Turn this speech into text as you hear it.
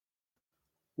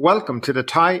Welcome to the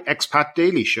Thai Expat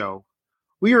Daily Show.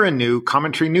 We are a new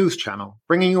commentary news channel,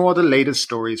 bringing you all the latest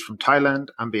stories from Thailand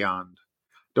and beyond.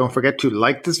 Don't forget to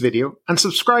like this video and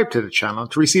subscribe to the channel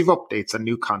to receive updates on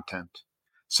new content.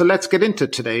 So let's get into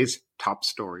today's top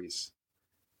stories.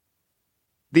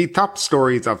 The top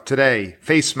stories of today: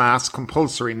 face mask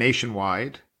compulsory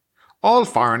nationwide, all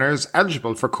foreigners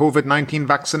eligible for COVID-19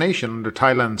 vaccination under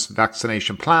Thailand's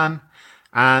vaccination plan,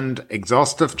 and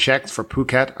exhaustive checks for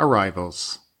Phuket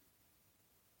arrivals.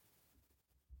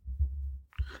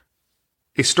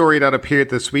 A story that appeared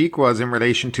this week was in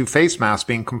relation to face masks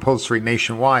being compulsory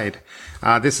nationwide.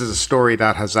 This is a story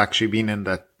that has actually been in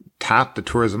the TAT, the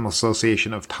Tourism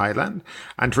Association of Thailand,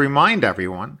 and to remind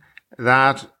everyone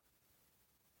that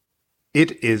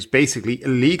it is basically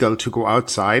illegal to go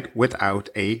outside without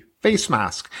a face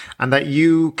mask, and that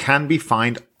you can be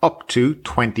fined up to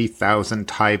 20,000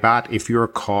 Thai baht if you're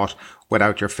caught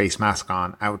without your face mask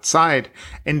on outside.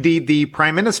 Indeed, the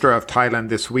Prime Minister of Thailand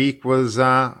this week was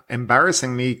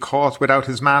embarrassingly caught without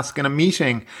his mask in a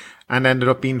meeting and ended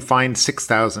up being fined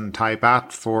 6,000 Thai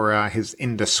baht for his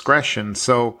indiscretion.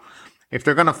 So if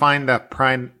they're going to find the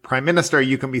Prime Minister,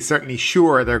 you can be certainly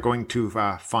sure they're going to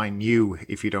fine you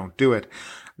if you don't do it.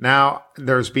 Now,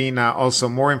 there's been also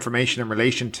more information in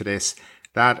relation to this,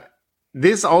 that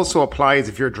this also applies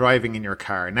if you're driving in your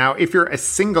car. Now, if you're a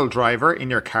single driver in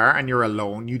your car and you're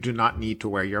alone, you do not need to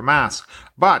wear your mask.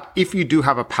 But if you do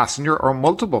have a passenger or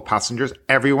multiple passengers,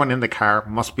 everyone in the car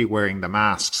must be wearing the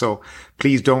mask. So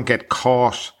please don't get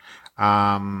caught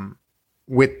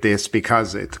with this,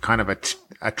 because it's kind of a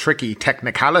tricky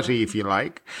technicality, if you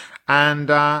like. And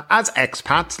as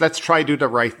expats, let's try to do the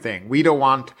right thing. We don't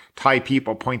want Thai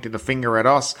people pointing the finger at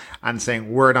us and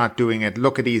saying, we're not doing it.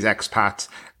 Look at these expats.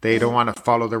 They don't want to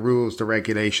follow the rules, the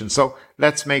regulations. So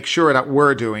let's make sure that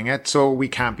we're doing it so we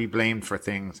can't be blamed for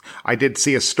things. I did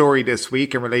see a story this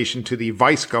week in relation to the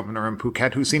vice governor in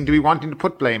Phuket, who seemed to be wanting to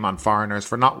put blame on foreigners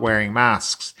for not wearing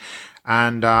masks.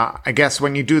 And I guess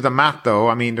when you do the math, though,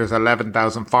 I mean, there's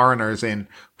 11,000 foreigners in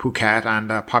Phuket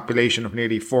and a population of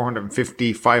nearly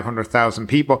 500,000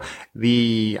 people.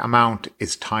 The amount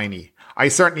is tiny. I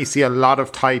certainly see a lot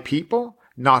of Thai people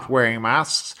not wearing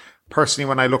masks. Personally,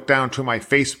 when I look down through my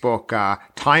Facebook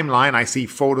timeline, I see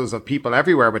photos of people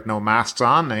everywhere with no masks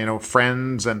on,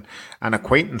 friends and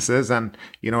acquaintances. And,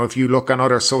 if you look on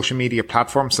other social media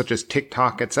platforms such as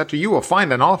TikTok, etc., you will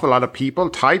find an awful lot of people,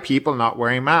 Thai people, not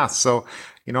wearing masks. So,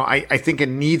 I think it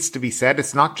needs to be said.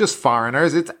 It's not just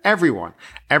foreigners, it's everyone.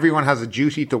 Everyone has a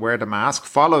duty to wear the mask,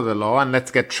 follow the law, and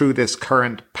let's get through this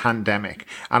current pandemic.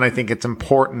 And I think it's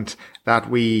important that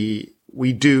we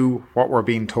do what we're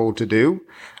being told to do.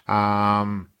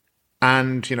 It's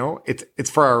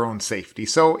for our own safety.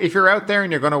 So if you're out there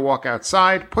and you're going to walk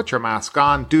outside, put your mask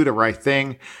on, do the right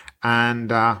thing. And,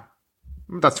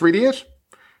 that's really it.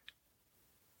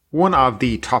 One of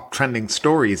the top trending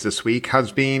stories this week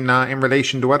has been in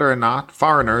relation to whether or not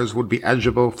foreigners would be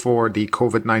eligible for the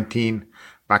COVID-19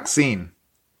 vaccine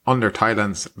under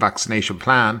Thailand's vaccination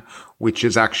plan, which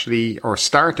is actually, or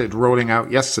started rolling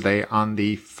out yesterday on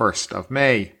the 1st of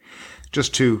May.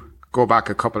 Just to go back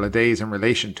a couple of days in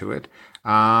relation to it,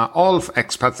 all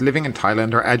expats living in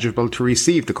Thailand are eligible to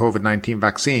receive the COVID-19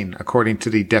 vaccine, according to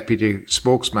the deputy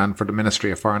spokesman for the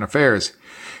Ministry of Foreign Affairs.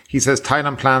 He says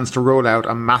Thailand plans to roll out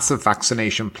a massive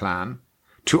vaccination plan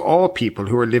to all people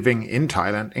who are living in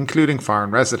Thailand, including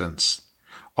foreign residents.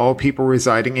 All people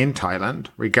residing in Thailand,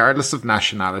 regardless of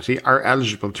nationality, are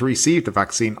eligible to receive the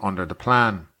vaccine under the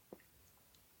plan.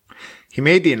 He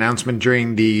made the announcement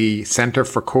during the Centre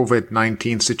for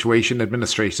COVID-19 Situation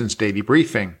Administration's daily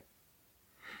briefing.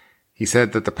 He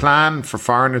said that the plan for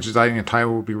foreigners residing in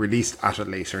Thailand will be released at a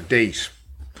later date.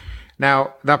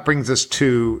 Now, that brings us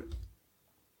to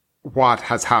what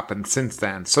has happened since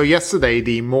then. So yesterday,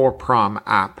 the More Prom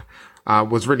app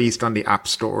was released on the app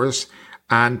stores,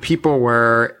 and people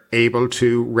were able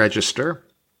to register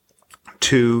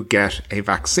to get a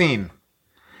vaccine.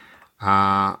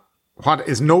 What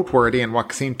is noteworthy and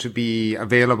what seemed to be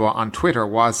available on Twitter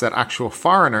was that actual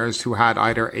foreigners who had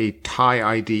either a Thai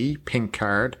ID, pink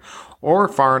card, or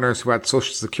foreigners who had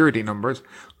social security numbers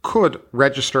could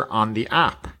register on the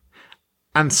app.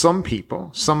 And some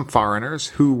foreigners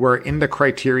who were in the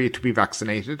criteria to be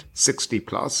vaccinated, 60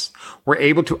 plus, were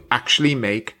able to actually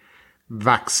make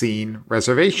vaccine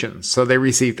reservations. So they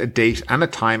received a date and a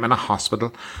time and a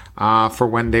hospital for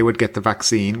when they would get the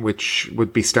vaccine, which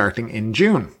would be starting in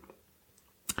June.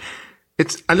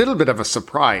 It's a little bit of a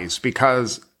surprise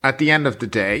because at the end of the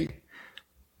day,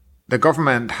 the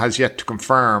government has yet to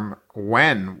confirm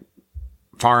when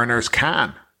foreigners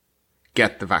can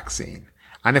get the vaccine.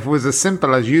 And if it was as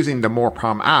simple as using the More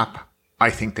Prom app, I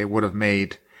think they would have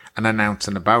made an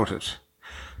announcement about it.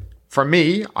 For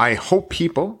me, I hope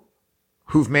people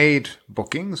who've made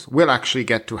bookings will actually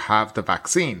get to have the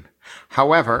vaccine.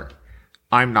 However,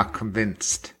 I'm not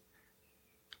convinced.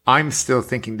 I'm still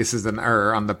thinking this is an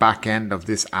error on the back end of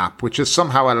this app, which has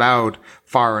somehow allowed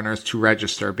foreigners to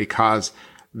register because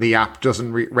the app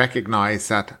doesn't recognize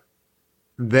that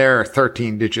their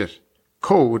 13-digit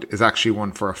code is actually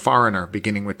one for a foreigner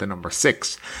beginning with the number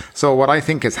 6. So what I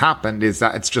think has happened is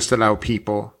that it's just allowed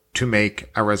people to make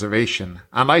a reservation.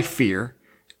 And I fear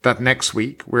that next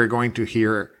week we're going to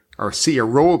hear or see a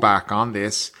rollback on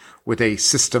this with a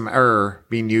system error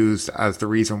being used as the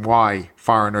reason why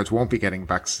foreigners won't be getting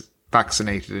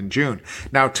vaccinated in June.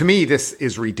 Now, to me, this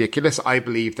is ridiculous. I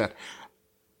believe that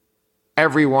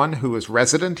everyone who is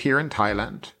resident here in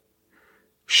Thailand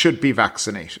should be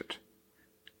vaccinated,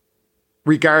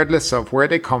 regardless of where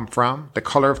they come from, the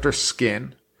color of their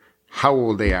skin, how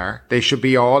old they are. They should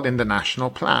be all in the national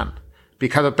plan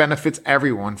because it benefits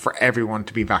everyone for everyone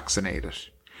to be vaccinated.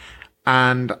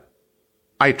 And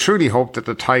I truly hope that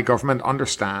the Thai government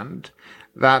understand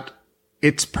that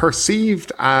it's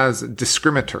perceived as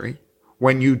discriminatory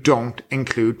when you don't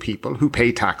include people who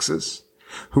pay taxes,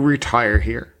 who retire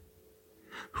here,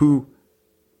 who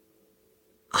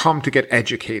come to get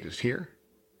educated here,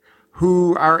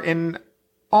 who are in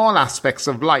all aspects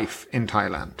of life in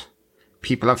Thailand.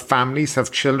 People have families,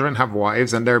 have children, have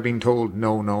wives, and they're being told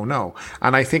no, no, no.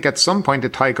 And I think at some point the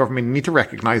Thai government need to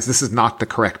recognize this is not the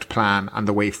correct plan and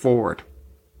the way forward.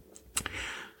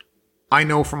 I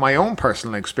know from my own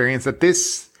personal experience that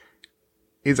this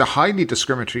is a highly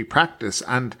discriminatory practice,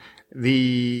 and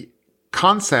the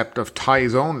concept of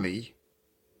Thais only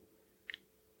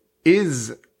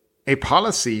is a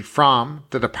policy from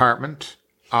the Department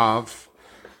of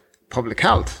Public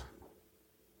Health.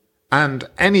 And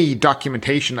any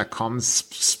documentation that comes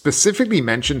specifically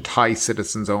mention Thai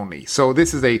citizens only. So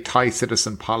this is a Thai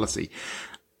citizen policy.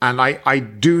 And I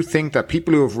do think that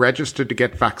people who have registered to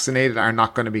get vaccinated are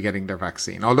not going to be getting their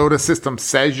vaccine. Although the system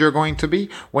says you're going to be,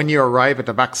 when you arrive at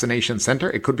the vaccination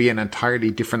center, it could be an entirely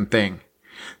different thing.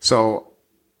 So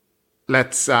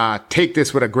let's take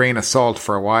this with a grain of salt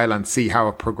for a while and see how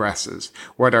it progresses.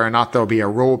 Whether or not there'll be a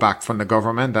rollback from the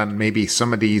government and maybe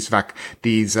some of these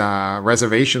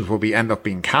reservations will end up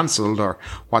being cancelled, or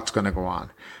what's going to go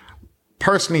on.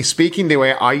 Personally speaking, the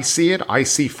way I see it, I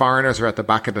see foreigners are at the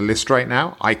back of the list right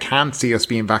now. I can't see us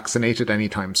being vaccinated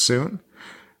anytime soon.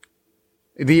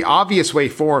 The obvious way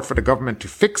forward for the government to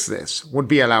fix this would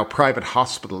be allow private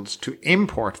hospitals to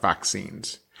import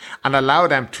vaccines and allow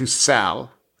them to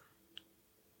sell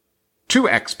to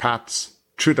expats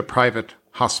through the private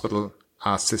hospital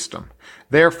system.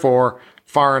 Therefore,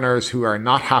 foreigners who are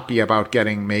not happy about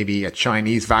getting maybe a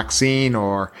Chinese vaccine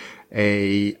or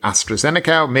a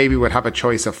AstraZeneca maybe would have a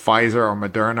choice of Pfizer or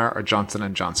Moderna or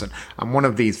Johnson & Johnson and one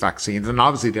of these vaccines. And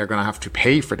obviously they're going to have to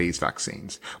pay for these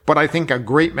vaccines. But I think a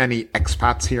great many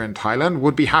expats here in Thailand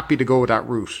would be happy to go that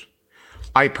route.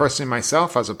 I personally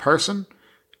myself as a person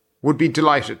would be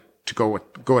delighted to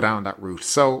go down that route.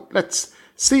 So let's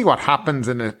see what happens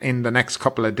in the next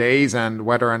couple of days and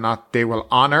whether or not they will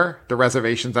honor the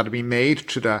reservations that have been made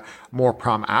to the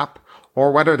MoreProm app,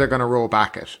 or whether they're going to roll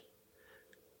back it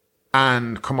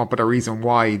and come up with a reason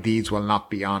why these will not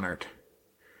be honored.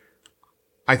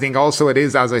 I think also it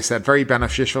is, as I said, very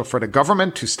beneficial for the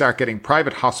government to start getting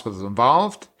private hospitals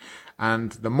involved.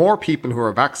 And the more people who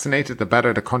are vaccinated, the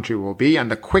better the country will be, and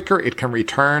the quicker it can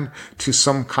return to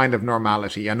some kind of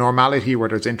normality. A normality where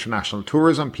there's international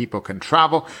tourism, people can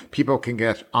travel, people can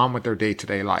get on with their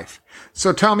day-to-day life.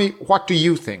 So tell me, what do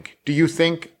you think? Do you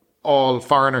think all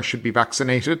foreigners should be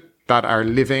vaccinated that are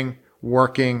living,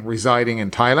 working, residing in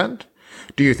Thailand?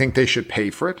 Do you think they should pay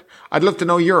for it? I'd love to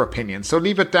know your opinion. So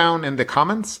leave it down in the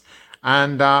comments,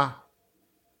 and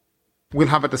we'll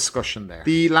have a discussion there.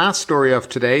 The last story of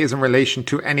today is in relation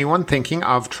to anyone thinking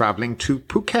of traveling to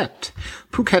Phuket.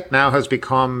 Phuket now has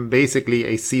become basically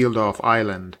a sealed off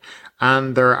island,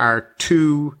 and there are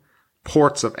two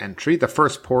ports of entry. The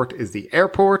first port is the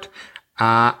airport,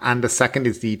 and the second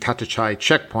is the Tatachai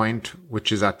checkpoint,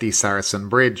 which is at the Saracen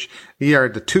Bridge. These are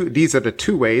the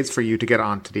two ways for you to get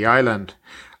onto the island.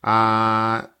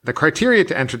 The criteria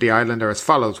to enter the island are as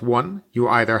follows. 1, you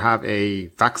either have a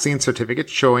vaccine certificate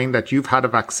showing that you've had a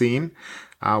vaccine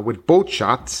with both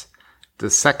shots. The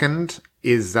second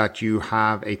is that you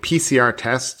have a PCR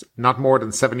test not more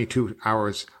than 72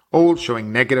 hours old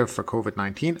showing negative for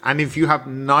COVID-19. And if you have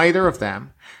neither of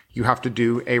them, you have to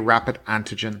do a rapid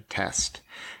antigen test.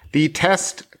 The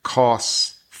test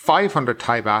costs 500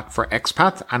 Thai baht for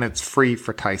expats, and it's free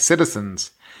for Thai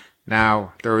citizens.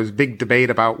 Now, there is big debate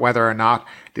about whether or not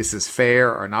this is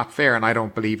fair or not fair, and I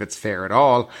don't believe it's fair at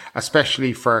all,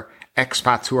 especially for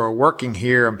expats who are working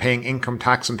here and paying income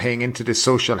tax and paying into the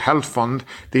social health fund.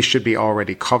 This should be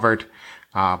already covered.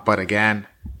 But again,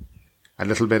 a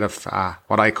little bit of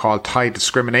what I call Thai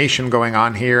discrimination going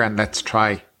on here, and let's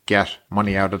try get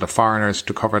money out of the foreigners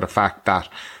to cover the fact that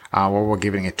we're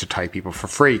giving it to Thai people for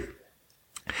free.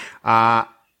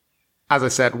 As I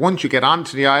said, once you get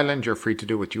onto the island, you're free to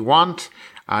do what you want.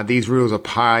 These rules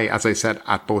apply, as I said,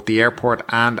 at both the airport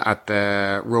and at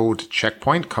the road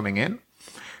checkpoint coming in.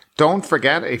 Don't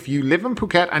forget, if you live in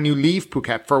Phuket and you leave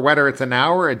Phuket for whether it's an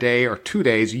hour, a day, or 2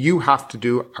 days, you have to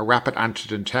do a rapid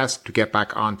antigen test to get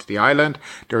back onto the island.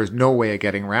 There is no way of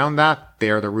getting around that. They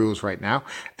are the rules right now.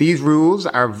 These rules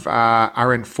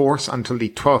are in force until the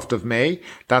 12th of May.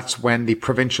 That's when the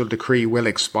provincial decree will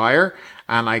expire.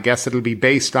 And I guess it'll be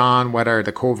based on whether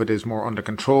the COVID is more under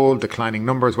control, declining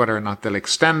numbers, whether or not they'll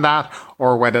extend that,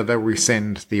 or whether they'll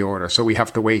rescind the order. So we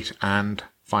have to wait and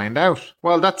find out.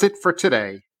 Well, that's it for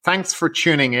today. Thanks for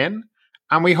tuning in,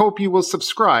 and we hope you will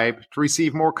subscribe to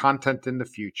receive more content in the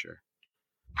future.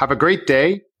 Have a great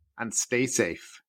day and stay safe.